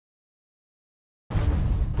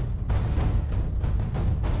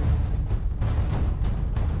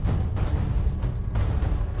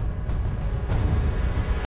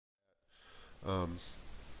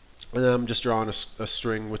And then I'm just drawing a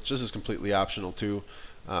string, which this is completely optional too,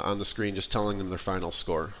 on the screen, just telling them their final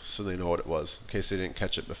score so they know what it was in case they didn't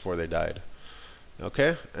catch it before they died.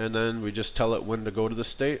 Okay, and then we just tell it when to go to the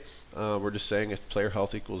state. We're just saying if player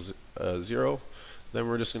health equals 0, then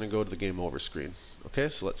we're just going to go to the game over screen. Okay,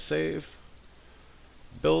 so let's save,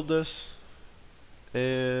 build this,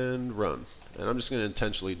 and run. And I'm just going to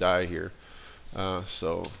intentionally die here.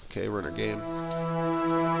 Okay, we're in our game.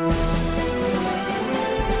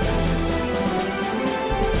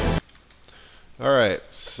 Alright,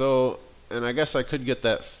 so, and I guess I could get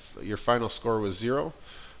that your final score was 0.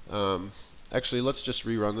 Actually, let's just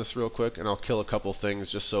rerun this real quick, and I'll kill a couple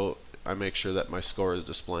things just so I make sure that my score is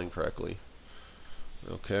displaying correctly.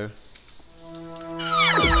 Okay. Okay, we'll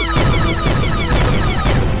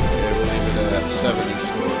leave it at 70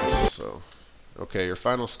 scores. So, okay, your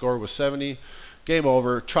final score was 70. Game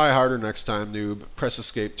over. Try harder next time, noob. Press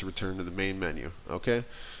escape to return to the main menu. Okay,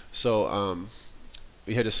 so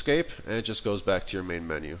we hit escape, and it just goes back to your main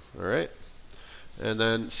menu. All right. And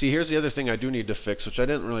then, see, here's the other thing I do need to fix, which I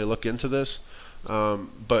didn't really look into this.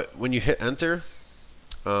 But when you hit enter,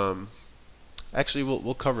 actually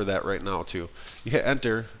we'll cover that right now too. You hit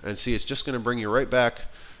enter, and see, it's just going to bring you right back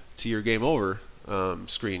to your game over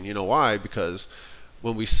screen. You know why? Because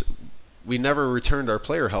when we never returned our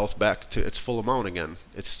player health back to its full amount again.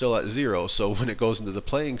 It's still at 0. So when it goes into the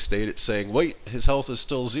playing state, it's saying, wait, his health is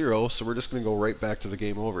still 0. So we're just going to go right back to the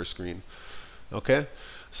game over screen. Okay.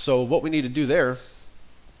 So what we need to do there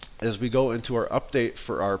is we go into our update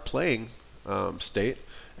for our playing state,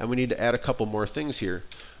 and we need to add a couple more things here.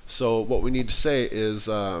 So what we need to say is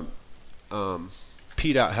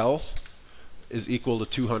p.health is equal to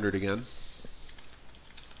 200 again.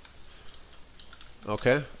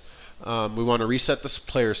 Okay. We want to reset this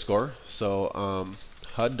player score. So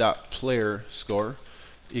HUD.player score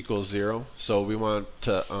equals 0. So we want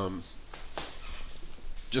to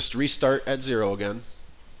just restart at 0 again.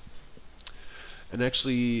 And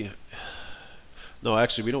actually, no,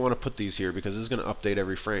 actually we don't want to put these here because this is going to update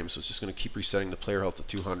every frame, so it's just going to keep resetting the player health to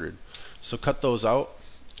 200. So cut those out.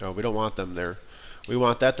 We don't want them there. We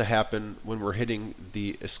want that to happen when we're hitting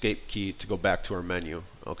the escape key to go back to our menu.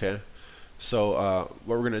 Okay. So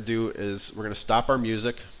what we're going to do is we're going to stop our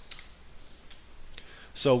music.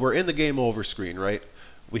 So we're in the game over screen, right?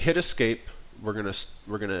 We hit escape. We're gonna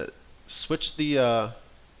switch the.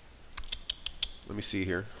 Let me see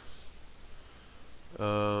here.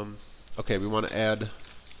 Okay, we want to add.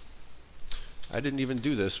 I didn't even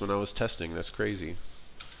do this when I was testing. That's crazy.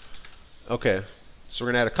 Okay, so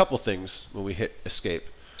we're gonna add a couple things when we hit escape.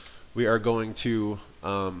 We are going to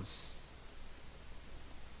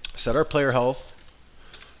set our player health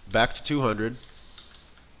back to 200.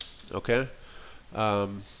 Okay.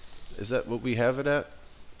 Is that what we have it at?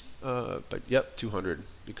 But yep, 200,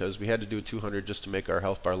 because we had to do 200 just to make our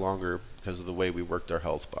health bar longer because of the way we worked our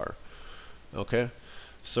health bar. Okay.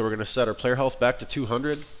 So we're going to set our player health back to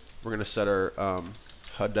 200. We're going to set our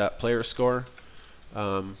HUD.player score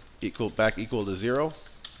equal to 0.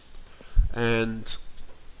 And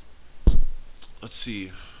let's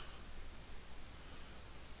see.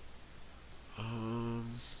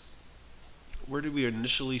 Where did we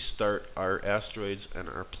initially start our asteroids and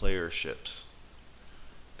our player ships?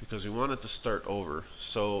 Because we want it to start over.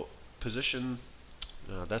 So position,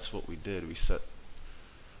 that's what we did. We set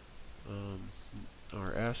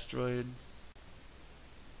our asteroid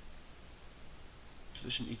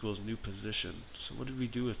position equals new position. So what did we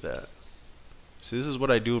do with that? See, this is what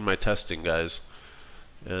I do in my testing, guys.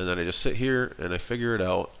 And then I just sit here and I figure it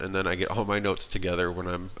out, and then I get all my notes together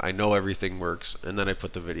when I know everything works, and then I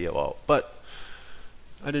put the video out. But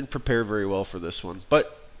I didn't prepare very well for this one.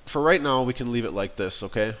 But for right now, we can leave it like this,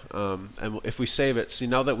 okay? And if we save it, see,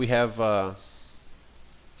 now that we have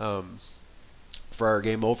for our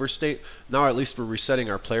game over state, now at least we're resetting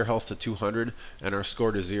our player health to 200 and our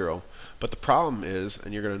score to 0. But the problem is,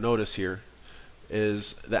 and you're going to notice here,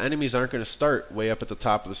 is the enemies aren't going to start way up at the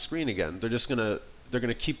top of the screen again. They're just going to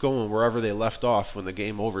keep going wherever they left off when the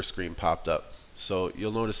game over screen popped up. So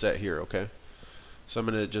you'll notice that here, okay? So I'm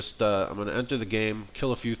going to just I'm going to enter the game,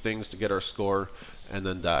 kill a few things to get our score, and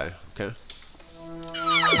then die, okay?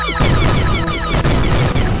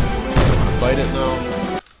 Bite it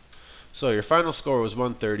now. So your final score was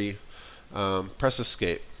 130. Press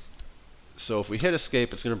escape. So if we hit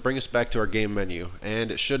escape, it's going to bring us back to our game menu,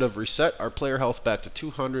 and it should have reset our player health back to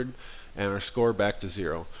 200 and our score back to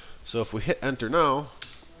 0. So if we hit enter now,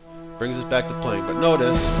 it brings us back to playing. But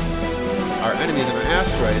notice our enemies and our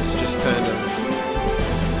asteroids just kind of,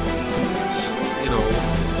 you know,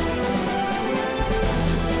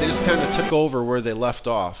 they just kind of took over where they left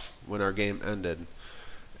off. when our game ended.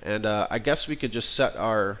 And I guess we could just set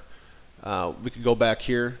our, we could go back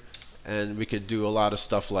here and we could do a lot of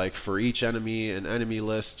stuff like for each enemy an enemy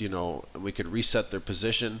list, you know, we could reset their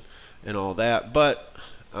position and all that. But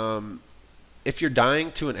if you're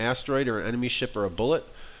dying to an asteroid or an enemy ship or a bullet,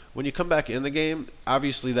 when you come back in the game,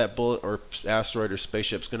 obviously that bullet or asteroid or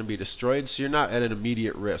spaceship is going to be destroyed, so you're not at an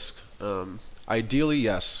immediate risk. Ideally,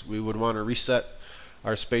 yes, we would want to reset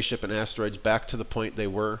our spaceship and asteroids back to the point they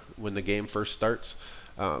were when the game first starts.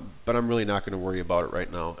 But I'm really not going to worry about it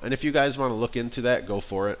right now. And if you guys want to look into that, go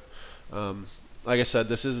for it. Like I said,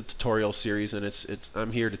 this is a tutorial series, and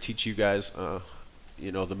I'm here to teach you guys,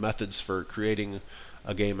 you know, the methods for creating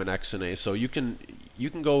a game in XNA. So you can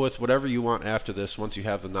go with whatever you want after this once you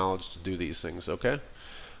have the knowledge to do these things. Okay.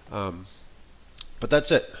 But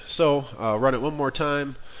that's it. So run it one more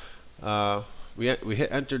time. We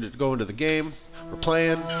hit enter to go into the game. We're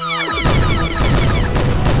playing.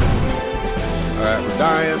 Alright, we're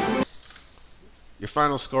dying. Your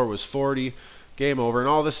final score was 40. Game over. And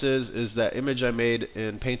all this is that image I made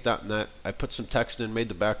in paint.net. I put some text in, made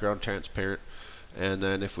the background transparent, and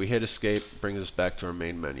then if we hit escape, it brings us back to our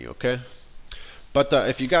main menu. Okay. But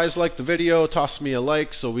if you guys like the video, toss me a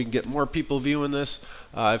like so we can get more people viewing this.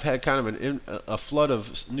 I've had kind of a flood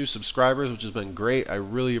of new subscribers, which has been great. I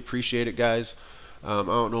really appreciate it, guys. I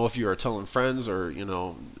don't know if you are telling friends or, you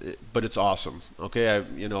know, but it's awesome. Okay,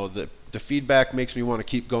 you know, the feedback makes me want to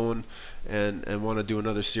keep going and want to do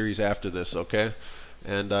another series after this. Okay,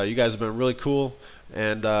 and you guys have been really cool.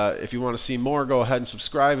 And if you want to see more, go ahead and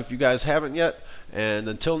subscribe if you guys haven't yet. And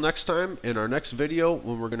until next time, in our next video,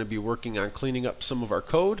 when we're going to be working on cleaning up some of our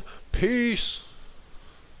code, peace.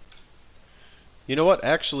 You know what?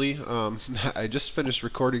 Actually, I just finished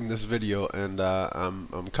recording this video, and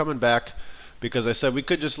I'm coming back because I said we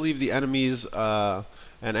could just leave the enemies and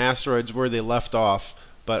asteroids where they left off,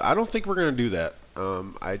 but I don't think we're going to do that.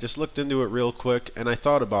 I just looked into it real quick, and I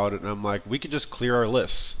thought about it, and I'm like, we could just clear our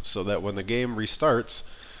lists so that when the game restarts,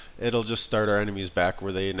 it'll just start our enemies back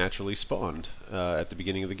where they naturally spawned at the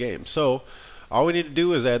beginning of the game. So all we need to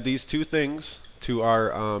do is add these two things to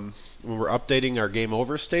our, when we're updating our game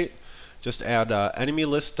over state, just add enemy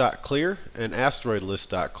list.clear and asteroid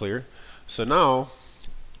list.clear. So now,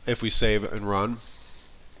 if we save and run,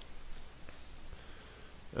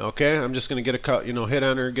 okay, I'm just going to get a hit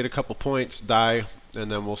enter, get a couple points, die,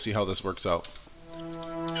 and then we'll see how this works out.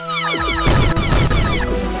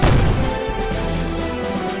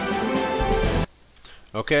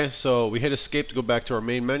 Okay, so we hit escape to go back to our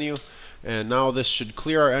main menu, and now this should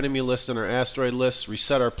clear our enemy list and our asteroid list,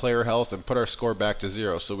 reset our player health, and put our score back to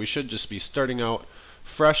 0. So we should just be starting out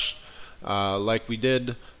fresh like we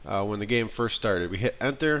did when the game first started. We hit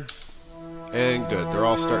enter, and good. They're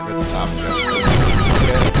all starting at the top again.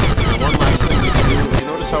 Okay, and one last thing we can do. You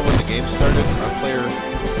notice how when the game started, our player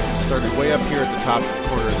started way up here at the top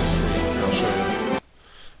corner of the screen. Here, I'll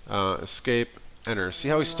show you. Escape. Enter. See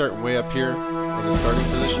how he's starting way up here as a starting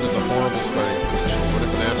position? It's a horrible starting position. What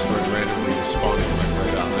if an asteroid randomly was spawning like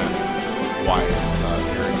right on that Y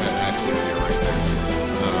area, that X area right there?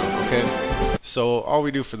 Okay. So all we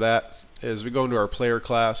do for that is we go into our player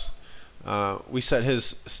class. We set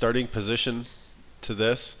his starting position to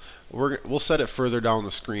this. We'll set it further down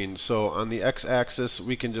the screen. So on the X-axis,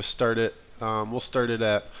 we can just start it. We'll start it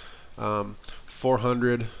at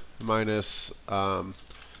 400 minus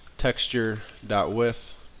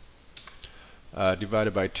texture.width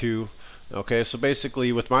divided by 2. Okay, so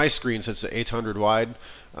basically with my screen, since it's 800 wide,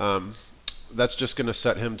 that's just going to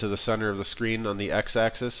set him to the center of the screen on the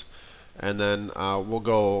x-axis, and then we'll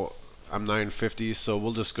go, I'm 950, so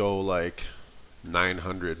we'll just go like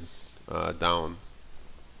 900 down.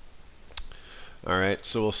 Alright,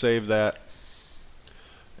 so we'll save that,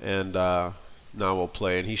 and now we'll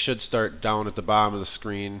play, and he should start down at the bottom of the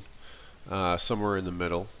screen, somewhere in the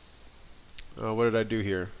middle. What did I do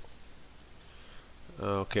here?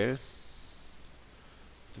 Okay.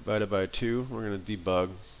 Divided by 2. We're going to debug.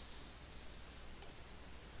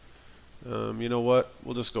 You know what?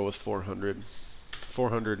 We'll just go with 400.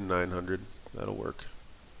 400 and 900. That'll work.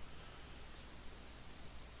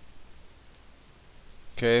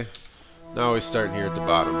 Okay. Now we're starting here at the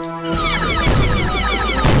bottom. So,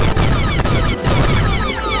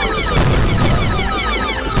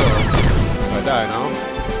 if I die now,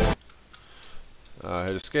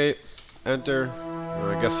 hit escape, enter.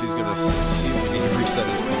 I guess he's going to see if we need to reset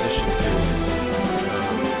his position too.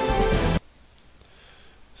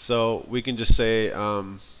 So we can just say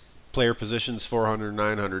player positions 400,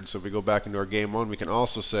 900. So if we go back into our game 1, we can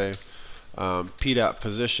also say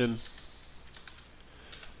p.position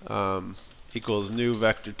equals new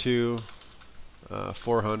vector 2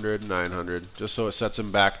 400, 900, just so it sets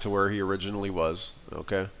him back to where he originally was.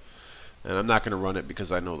 Okay, and I'm not going to run it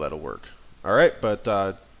because I know that'll work. Alright, but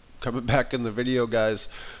coming back in the video, guys,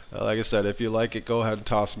 like I said, if you like it, go ahead and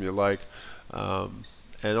toss me a like.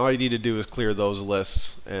 And all you need to do is clear those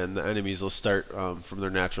lists, and the enemies will start from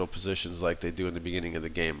their natural positions like they do in the beginning of the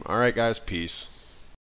game. Alright, guys, peace.